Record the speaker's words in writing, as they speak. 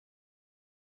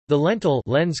The lentil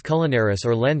Lens culinaris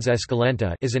or Lens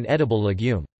esculenta is an edible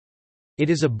legume. It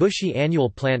is a bushy annual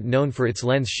plant known for its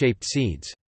lens-shaped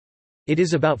seeds. It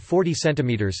is about 40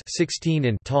 cm 16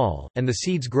 in tall, and the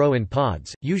seeds grow in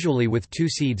pods, usually with 2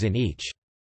 seeds in each.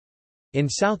 In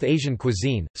South Asian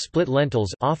cuisine, split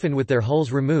lentils often with their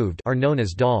hulls removed are known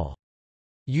as dal.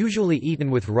 Usually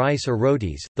eaten with rice or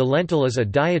rotis, the lentil is a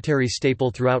dietary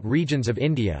staple throughout regions of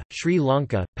India, Sri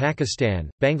Lanka, Pakistan,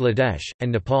 Bangladesh,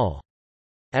 and Nepal.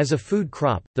 As a food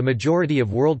crop, the majority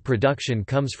of world production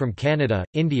comes from Canada,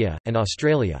 India, and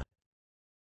Australia.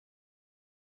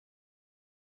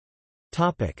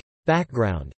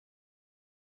 Background.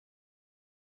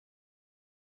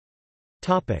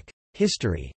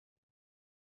 History.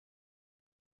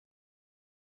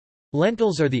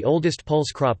 Lentils are the oldest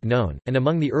pulse crop known, and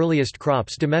among the earliest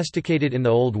crops domesticated in the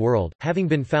Old World, having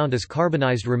been found as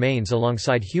carbonized remains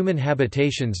alongside human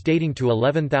habitations dating to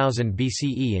 11,000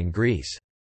 BCE in Greece.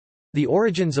 The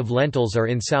origins of lentils are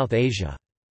in South Asia.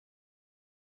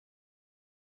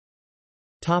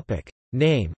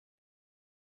 Name.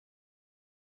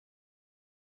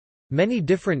 Many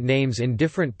different names in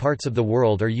different parts of the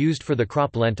world are used for the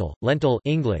crop lentil. Lentil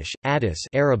English, Addis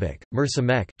Arabic,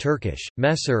 Mursamek Turkish,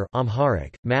 Mesur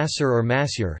Amharic, Masur or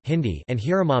Masyur Hindi, and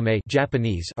Hiramame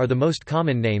Japanese are the most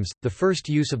common names. The first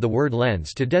use of the word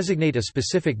lens to designate a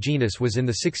specific genus was in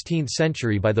the 16th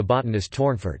century by the botanist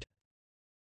Tournefort.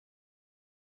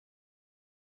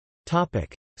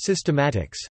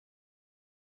 Systematics.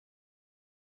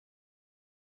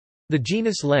 The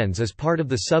genus Lens is part of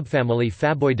the subfamily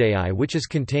Faboideae, which is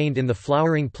contained in the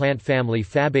flowering plant family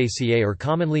Fabaceae, or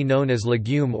commonly known as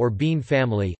legume or bean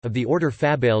family, of the order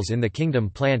Fabales in the kingdom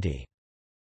Plantae.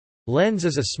 Lens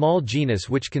is a small genus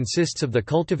which consists of the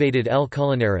cultivated L.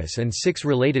 culinaris and 6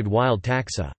 related wild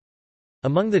taxa.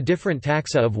 Among the different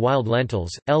taxa of wild lentils,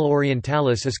 L.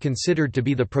 orientalis is considered to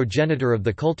be the progenitor of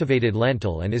the cultivated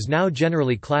lentil and is now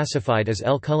generally classified as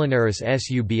L. culinaris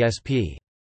subsp.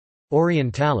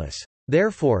 orientalis.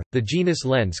 Therefore, the genus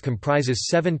Lens comprises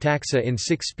 7 taxa in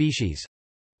 6 species: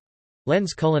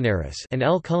 Lens culinaris and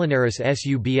L. culinaris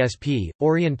subsp.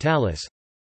 orientalis,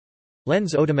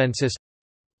 Lens otomensis,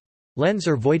 Lens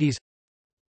ovoides,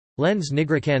 Lens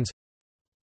nigricans,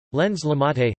 Lens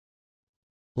lamate,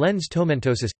 Lens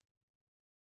tomentosus.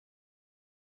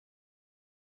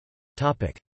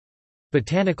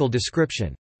 Botanical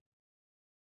description.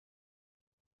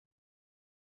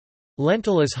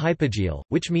 Lentil is hypogeal,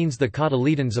 which means the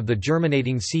cotyledons of the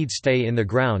germinating seed stay in the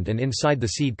ground and inside the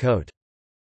seed coat.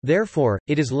 Therefore,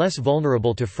 it is less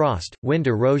vulnerable to frost, wind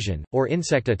erosion, or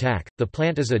insect attack. The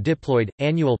plant is a diploid,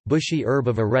 annual, bushy herb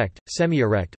of erect,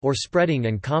 semi-erect, or spreading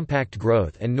and compact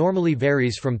growth and normally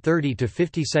varies from 30 to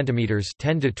 50 cm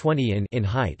 10 to 20 in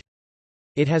height.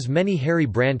 It has many hairy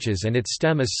branches and its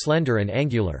stem is slender and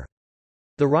angular.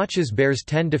 The rachis bears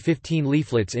 10 to 15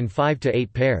 leaflets in 5 to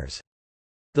 8 pairs.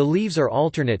 The leaves are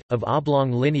alternate, of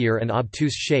oblong linear and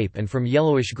obtuse shape and from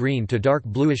yellowish-green to dark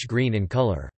bluish-green in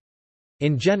color.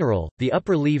 In general, the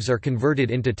upper leaves are converted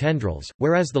into tendrils,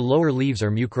 whereas the lower leaves are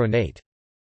mucronate.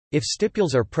 If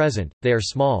stipules are present, they are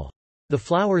small. The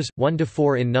flowers, 1 to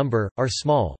 4 in number, are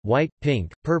small, white,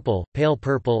 pink, purple,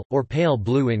 or pale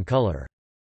blue in color.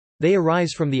 They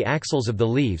arise from the axils of the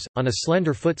leaves, on a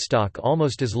slender footstock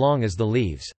almost as long as the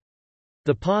leaves.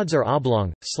 The pods are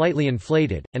oblong, slightly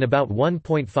inflated, and about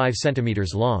 1.5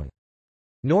 cm long.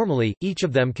 Normally, each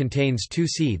of them contains 2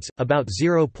 seeds, about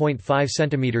 0.5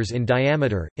 cm in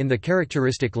diameter, in the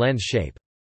characteristic lens shape.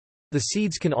 The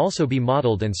seeds can also be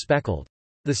mottled and speckled.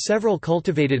 The several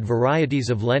cultivated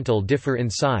varieties of lentil differ in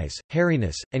size,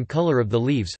 hairiness, and color of the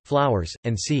leaves, flowers,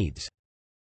 and seeds.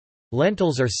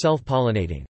 Lentils are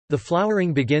self-pollinating. The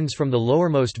flowering begins from the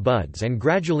lowermost buds and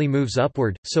gradually moves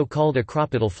upward, so-called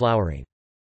acropetal flowering.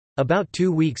 About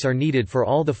 2 weeks are needed for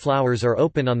all the flowers are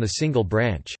open on the single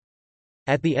branch.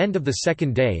 At the end of the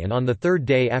 2nd day and on the 3rd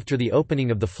day after the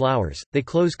opening of the flowers, they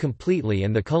close completely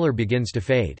and the color begins to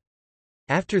fade.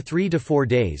 After 3 to 4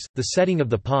 days, the setting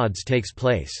of the pods takes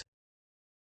place.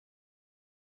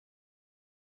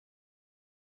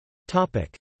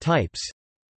 Types.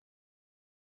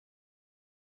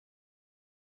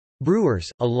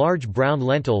 Brewers, a large brown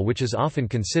lentil which is often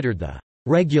considered the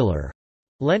regular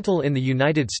lentil in the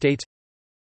United States.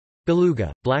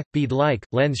 Beluga, black, bead-like,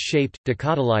 lens-shaped,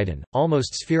 dicotyledon,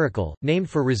 almost spherical, named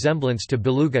for resemblance to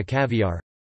beluga caviar.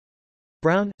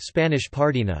 Brown, Spanish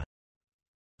pardina.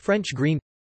 French green.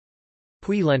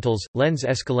 Puy lentils, Lens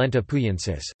esculenta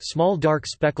puyensis, small dark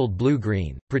speckled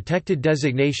blue-green, protected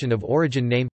designation of origin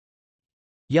name.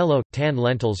 Yellow, tan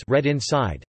lentils, red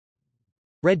inside.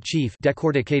 Red chief,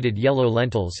 decorticated yellow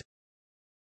lentils.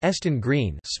 Eston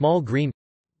green, small green.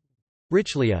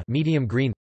 Richelieu medium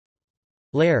green,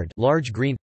 Laird large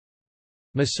green,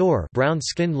 Masour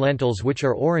brown-skinned lentils which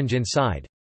are orange inside,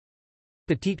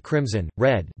 Petite crimson,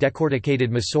 red decorticated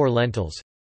Masour lentils,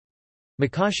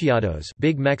 Macachiotos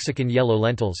big Mexican yellow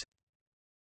lentils.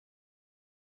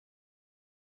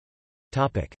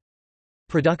 Topic: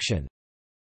 Production.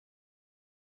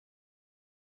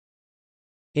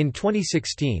 In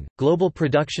 2016, global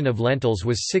production of lentils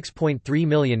was 6.3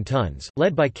 million tons,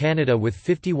 led by Canada with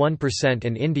 51%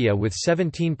 and India with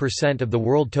 17% of the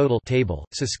world total. Table.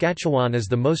 Saskatchewan is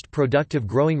the most productive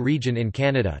growing region in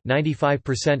Canada,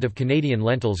 95% of Canadian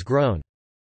lentils grown.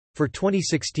 For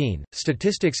 2016,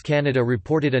 Statistics Canada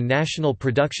reported a national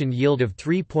production yield of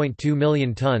 3.2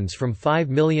 million tons from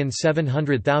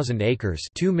 5,700,000 acres,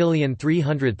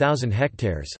 2,300,000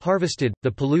 hectares harvested.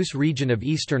 The Palouse region of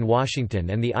eastern Washington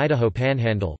and the Idaho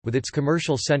Panhandle, with its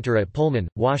commercial center at Pullman,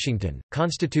 Washington,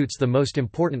 constitutes the most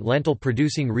important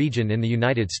lentil-producing region in the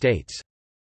United States.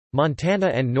 Montana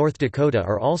and North Dakota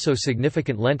are also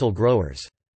significant lentil growers.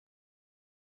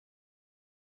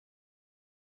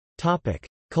 Topic: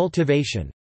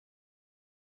 Cultivation.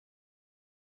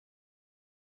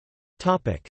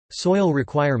 Soil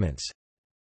requirements.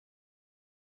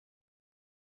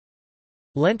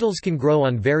 Lentils can grow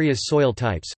on various soil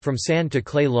types, from sand to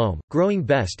clay loam, growing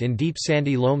best in deep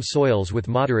sandy loam soils with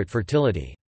moderate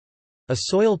fertility. A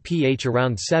soil pH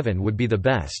around 7 would be the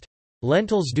best.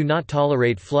 Lentils do not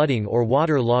tolerate flooding or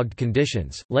water-logged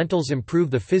conditions. Lentils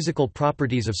improve the physical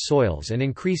properties of soils and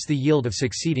increase the yield of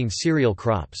succeeding cereal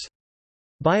crops.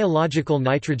 Biological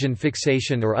nitrogen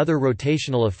fixation or other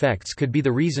rotational effects could be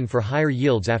the reason for higher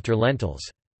yields after lentils.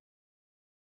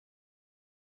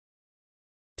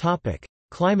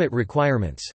 Climate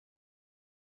requirements.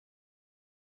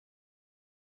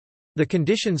 The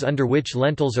conditions under which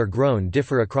lentils are grown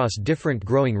differ across different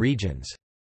growing regions.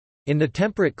 In the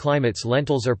temperate climates,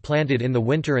 lentils are planted in the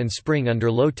winter and spring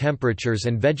under low temperatures,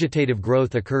 and vegetative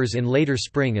growth occurs in later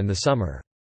spring and the summer.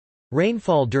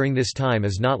 Rainfall during this time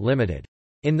is not limited.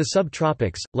 In the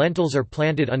subtropics, lentils are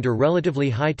planted under relatively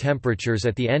high temperatures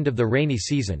at the end of the rainy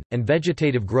season, and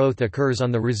vegetative growth occurs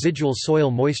on the residual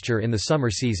soil moisture in the summer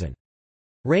season.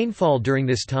 Rainfall during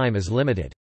this time is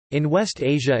limited. In West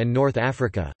Asia and North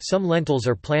Africa, some lentils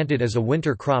are planted as a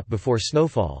winter crop before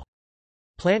snowfall.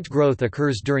 Plant growth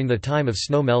occurs during the time of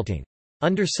snow melting.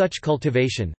 Under such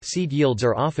cultivation, seed yields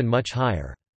are often much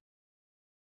higher.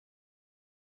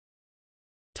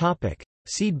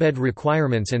 Seedbed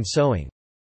requirements and sowing.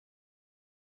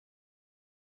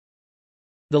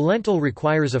 The lentil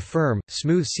requires a firm,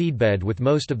 smooth seedbed with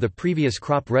most of the previous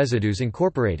crop residues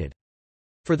incorporated.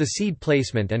 For the seed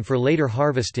placement and for later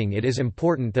harvesting, it is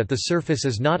important that the surface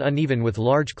is not uneven with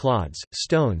large clods,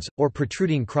 stones, or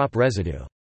protruding crop residue.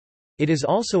 It is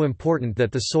also important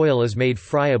that the soil is made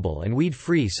friable and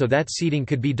weed-free so that seeding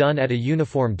could be done at a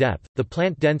uniform depth. The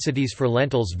plant densities for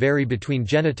lentils vary between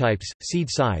genotypes, seed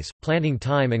size, planting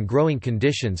time, and growing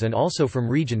conditions, and also from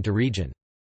region to region.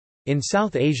 In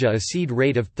South Asia, a seed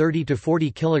rate of 30 to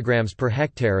 40 kg per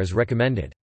hectare is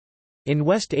recommended. In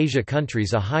West Asia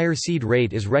countries, a higher seed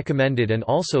rate is recommended and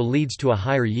also leads to a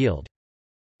higher yield.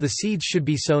 The seeds should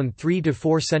be sown 3 to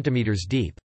 4 cm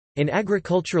deep. In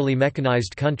agriculturally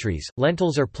mechanized countries,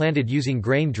 lentils are planted using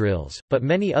grain drills, but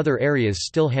many other areas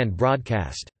still hand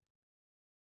broadcast.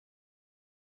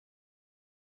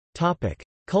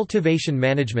 Cultivation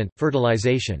management,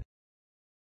 fertilization.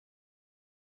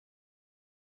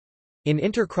 In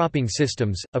intercropping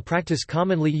systems, a practice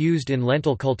commonly used in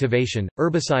lentil cultivation,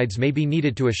 herbicides may be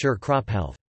needed to assure crop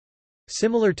health.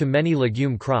 Similar to many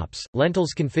legume crops,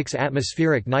 lentils can fix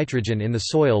atmospheric nitrogen in the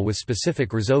soil with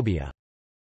specific rhizobia.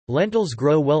 Lentils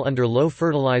grow well under low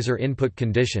fertilizer input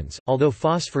conditions, although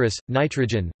phosphorus,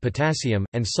 nitrogen, potassium,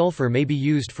 and sulfur may be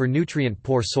used for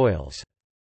nutrient-poor soils.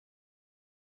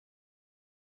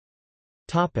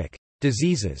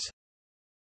 Diseases.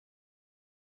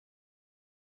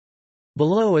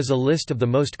 Below is a list of the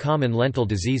most common lentil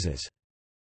diseases.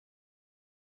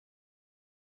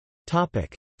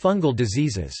 Fungal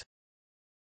diseases.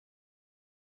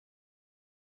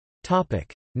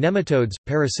 Nematodes,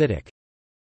 parasitic.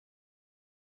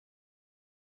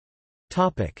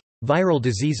 Viral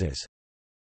diseases.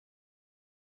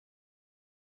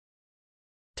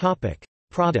 Product.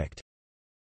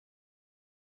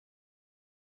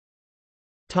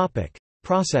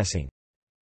 Processing.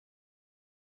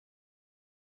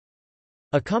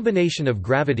 A combination of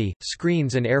gravity,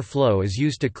 screens and air flow is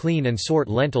used to clean and sort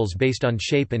lentils based on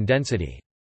shape and density.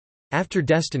 After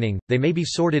destining, they may be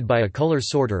sorted by a color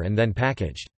sorter and then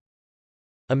packaged.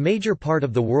 A major part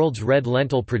of the world's red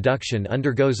lentil production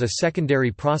undergoes a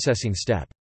secondary processing step.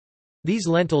 These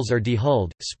lentils are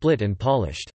dehulled, split and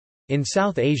polished. In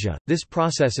South Asia, this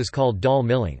process is called dal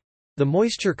milling. The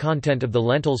moisture content of the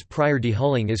lentils prior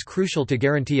dehulling is crucial to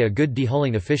guarantee a good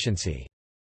dehulling efficiency.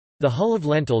 The hull of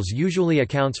lentils usually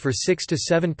accounts for 6 to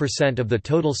 7% of the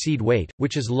total seed weight,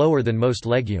 which is lower than most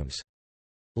legumes.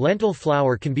 Lentil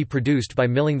flour can be produced by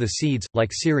milling the seeds,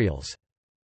 like cereals.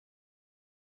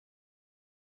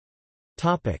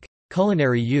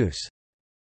 Culinary use.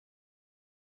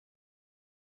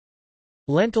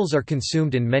 Lentils are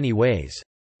consumed in many ways.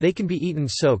 They can be eaten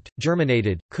soaked,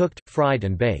 germinated, cooked, fried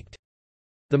and baked.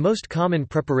 The most common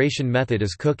preparation method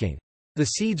is cooking. The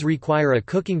seeds require a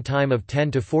cooking time of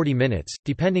 10 to 40 minutes,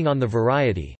 depending on the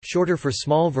variety, shorter for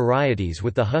small varieties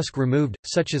with the husk removed,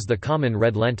 such as the common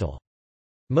red lentil.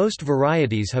 Most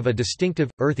varieties have a distinctive,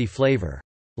 earthy flavor.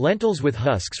 Lentils with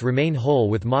husks remain whole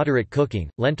with moderate cooking.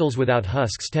 Lentils without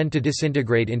husks tend to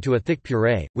disintegrate into a thick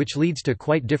puree, which leads to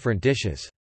quite different dishes.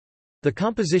 The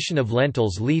composition of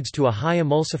lentils leads to a high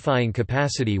emulsifying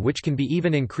capacity which can be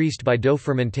even increased by dough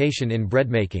fermentation in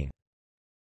bread making.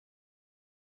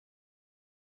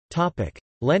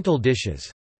 Lentil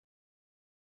dishes.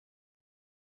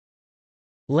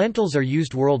 Lentils are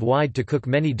used worldwide to cook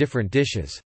many different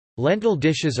dishes. Lentil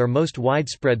dishes are most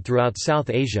widespread throughout South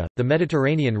Asia, the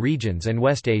Mediterranean regions and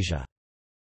West Asia.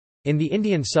 In the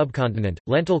Indian subcontinent,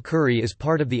 lentil curry is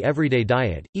part of the everyday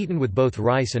diet, eaten with both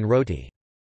rice and roti.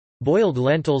 Boiled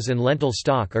lentils and lentil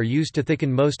stock are used to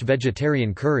thicken most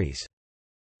vegetarian curries.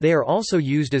 They are also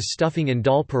used as stuffing in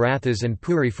dal parathas and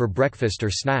puri for breakfast or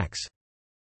snacks.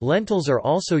 Lentils are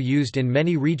also used in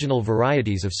many regional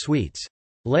varieties of sweets.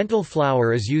 Lentil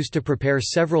flour is used to prepare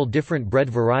several different bread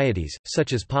varieties,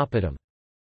 such as papadum.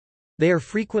 They are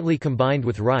frequently combined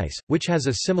with rice, which has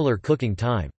a similar cooking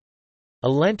time. A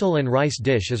lentil and rice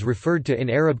dish is referred to in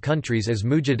Arab countries as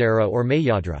mujadara or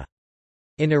mayadra.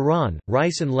 In Iran,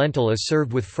 rice and lentil is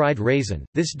served with fried raisin.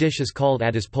 This dish is called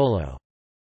adis polo.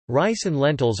 Rice and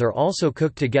lentils are also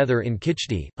cooked together in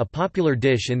khichdi, a popular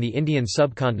dish in the Indian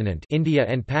subcontinent, India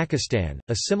and Pakistan.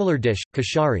 A similar dish,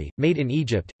 kashari, made in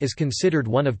Egypt, is considered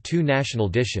one of two national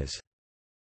dishes.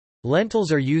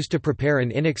 Lentils are used to prepare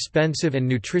an inexpensive and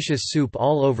nutritious soup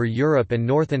all over Europe and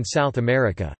North and South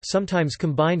America, sometimes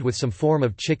combined with some form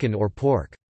of chicken or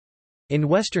pork. In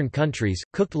Western countries,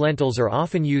 cooked lentils are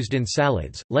often used in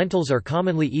salads. Lentils are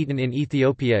commonly eaten in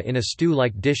Ethiopia in a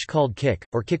stew-like dish called kik,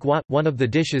 or kikwat, one of the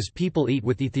dishes people eat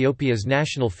with Ethiopia's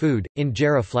national food,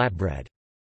 injera flatbread.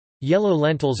 Yellow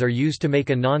lentils are used to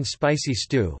make a non-spicy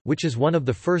stew, which is one of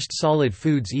the first solid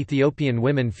foods Ethiopian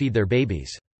women feed their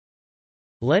babies.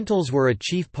 Lentils were a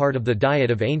chief part of the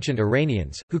diet of ancient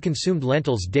Iranians, who consumed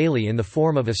lentils daily in the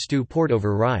form of a stew poured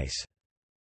over rice.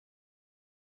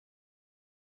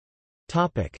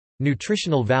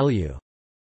 Nutritional value.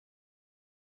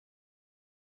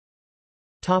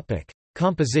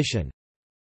 Composition.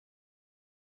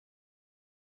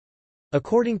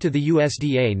 According to the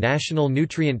USDA National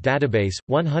Nutrient Database,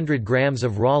 100 grams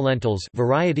of raw lentils,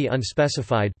 variety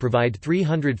unspecified, provide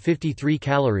 353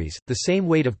 calories. The same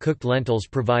weight of cooked lentils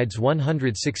provides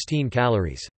 116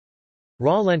 calories.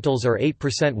 Raw lentils are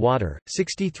 8% water,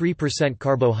 63%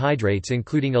 carbohydrates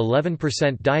including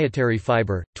 11% dietary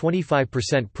fiber,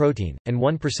 25% protein, and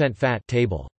 1% fat.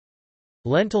 Table.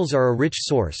 Lentils are a rich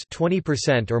source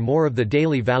 20% or more of the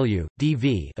daily value,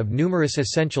 DV, of numerous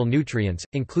essential nutrients,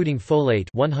 including folate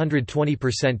 120%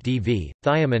 DV,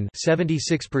 thiamine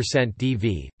 76%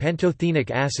 DV, pantothenic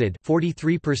acid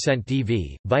 43%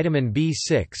 DV, vitamin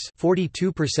B6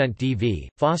 42% DV,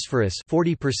 phosphorus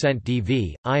 40%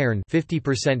 DV, iron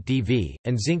 50% DV,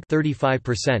 and zinc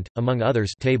 35%, among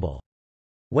others. Table.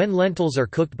 When lentils are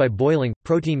cooked by boiling,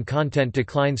 protein content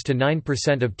declines to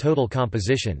 9% of total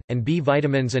composition, and B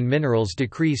vitamins and minerals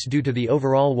decrease due to the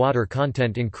overall water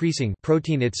content increasing.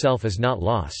 Protein itself is not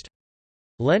lost.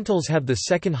 Lentils have the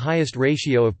second highest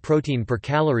ratio of protein per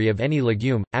calorie of any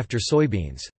legume, after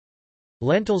soybeans.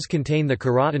 Lentils contain the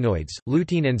carotenoids,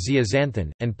 lutein and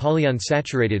zeaxanthin, and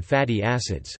polyunsaturated fatty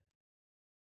acids.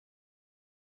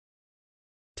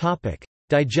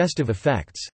 Digestive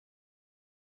effects.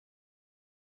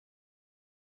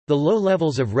 The low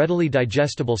levels of readily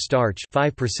digestible starch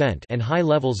 5% and high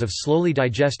levels of slowly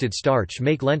digested starch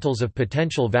make lentils of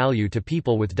potential value to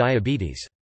people with diabetes.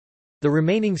 The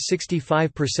remaining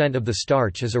 65% of the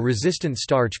starch is a resistant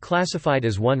starch classified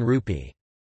as 1 rupee.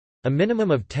 A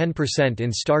minimum of 10%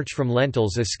 in starch from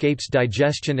lentils escapes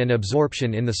digestion and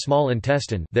absorption in the small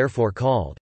intestine, therefore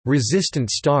called resistant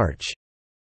starch.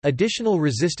 Additional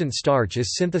resistant starch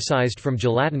is synthesized from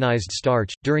gelatinized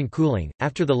starch. During cooling,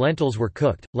 after the lentils were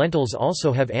cooked, lentils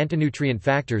also have antinutrient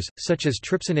factors, such as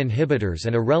trypsin inhibitors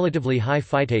and a relatively high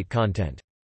phytate content.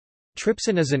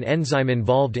 Trypsin is an enzyme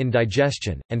involved in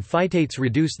digestion, and phytates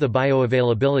reduce the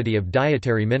bioavailability of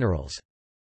dietary minerals.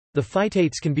 The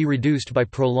phytates can be reduced by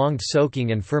prolonged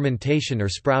soaking and fermentation or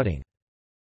sprouting.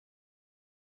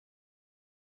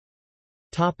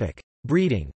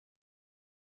 Breeding.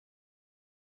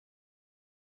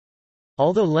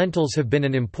 Although lentils have been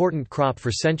an important crop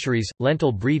for centuries,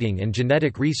 lentil breeding and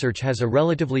genetic research has a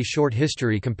relatively short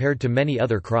history compared to many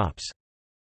other crops.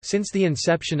 Since the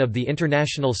inception of the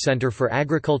International Center for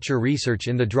Agriculture Research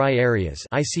in the Dry Areas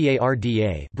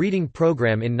breeding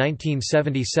program in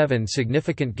 1977,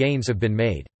 significant gains have been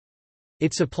made.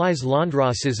 It supplies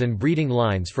landraces and breeding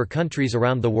lines for countries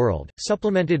around the world,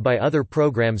 supplemented by other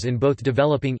programs in both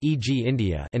developing e.g.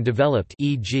 India and developed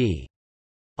e.g.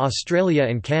 Australia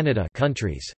and Canada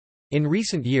countries. In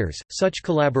recent years, such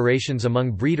collaborations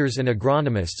among breeders and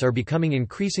agronomists are becoming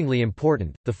increasingly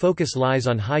important. The focus lies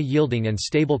on high-yielding and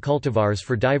stable cultivars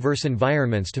for diverse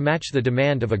environments to match the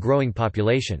demand of a growing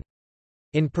population.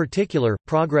 In particular,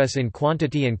 progress in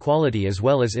quantity and quality as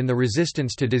well as in the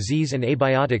resistance to disease and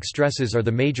abiotic stresses are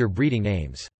the major breeding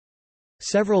aims.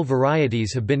 Several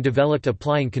varieties have been developed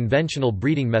applying conventional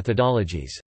breeding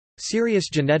methodologies. Serious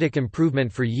genetic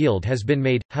improvement for yield has been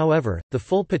made, however, the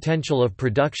full potential of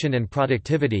production and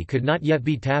productivity could not yet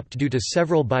be tapped due to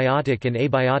several biotic and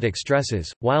abiotic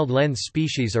stresses. Wild lens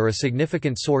species are a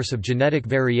significant source of genetic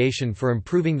variation for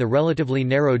improving the relatively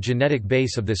narrow genetic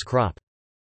base of this crop.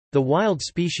 The wild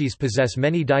species possess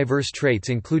many diverse traits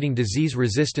including disease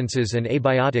resistances and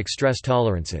abiotic stress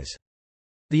tolerances.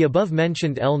 The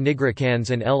above-mentioned L. nigricans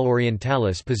and L.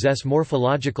 orientalis possess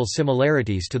morphological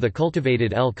similarities to the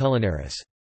cultivated L. culinaris.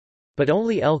 But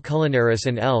only L. culinaris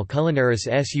and L. culinaris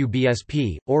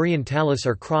subsp. orientalis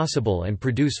are crossable and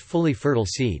produce fully fertile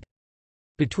seed.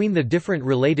 Between the different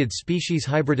related species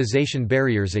hybridization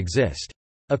barriers exist.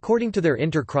 According to their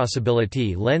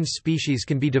intercrossability, lens species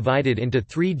can be divided into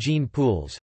three gene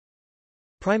pools.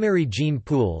 Primary gene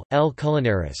pool, L.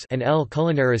 culinaris and L.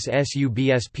 culinaris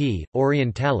subsp.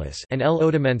 orientalis and L.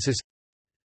 otomensis.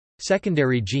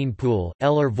 Secondary gene pool,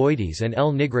 L. ovoides and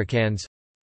L. nigricans.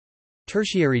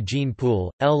 Tertiary gene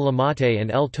pool, L. lamate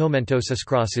and L. tomentosus.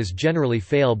 Crosses generally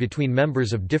fail between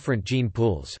members of different gene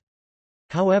pools.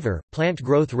 However, plant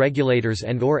growth regulators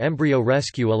and/or embryo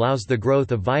rescue allows the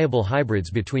growth of viable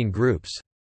hybrids between groups.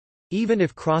 Even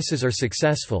if crosses are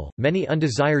successful, many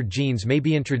undesired genes may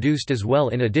be introduced as well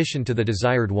in addition to the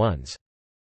desired ones.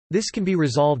 This can be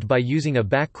resolved by using a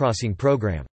backcrossing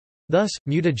program. Thus,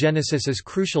 mutagenesis is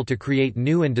crucial to create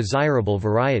new and desirable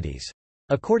varieties.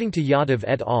 According to Yadav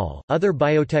et al., other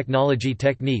biotechnology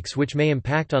techniques which may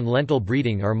impact on lentil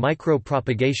breeding are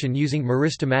micropropagation using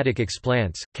meristematic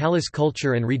explants, callus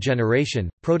culture and regeneration,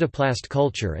 protoplast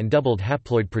culture and doubled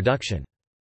haploid production.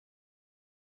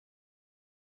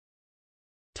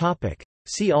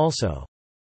 See also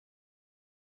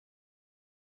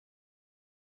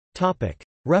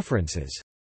References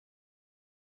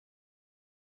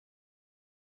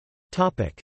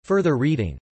Further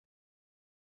reading.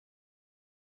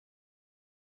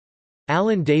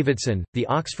 Alan Davidson, The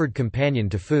Oxford Companion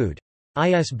to Food.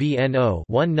 ISBN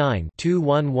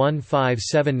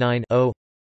 0-19-211579-0.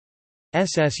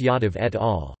 S. S. Yadav et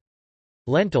al.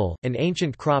 Lentil, An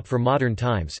Ancient Crop for Modern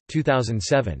Times,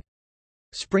 2007.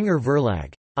 Springer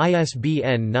Verlag.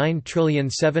 ISBN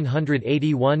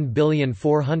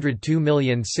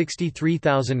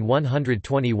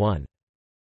 9781402063121.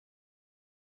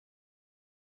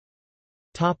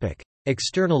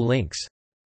 External links.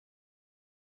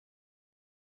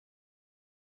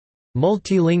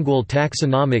 Multilingual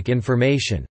taxonomic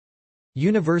information.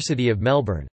 University of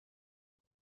Melbourne.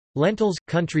 Lentils,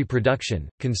 country production,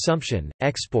 consumption,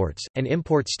 exports, and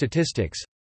import statistics.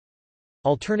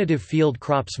 Alternative Field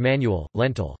Crops Manual,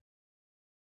 lentil.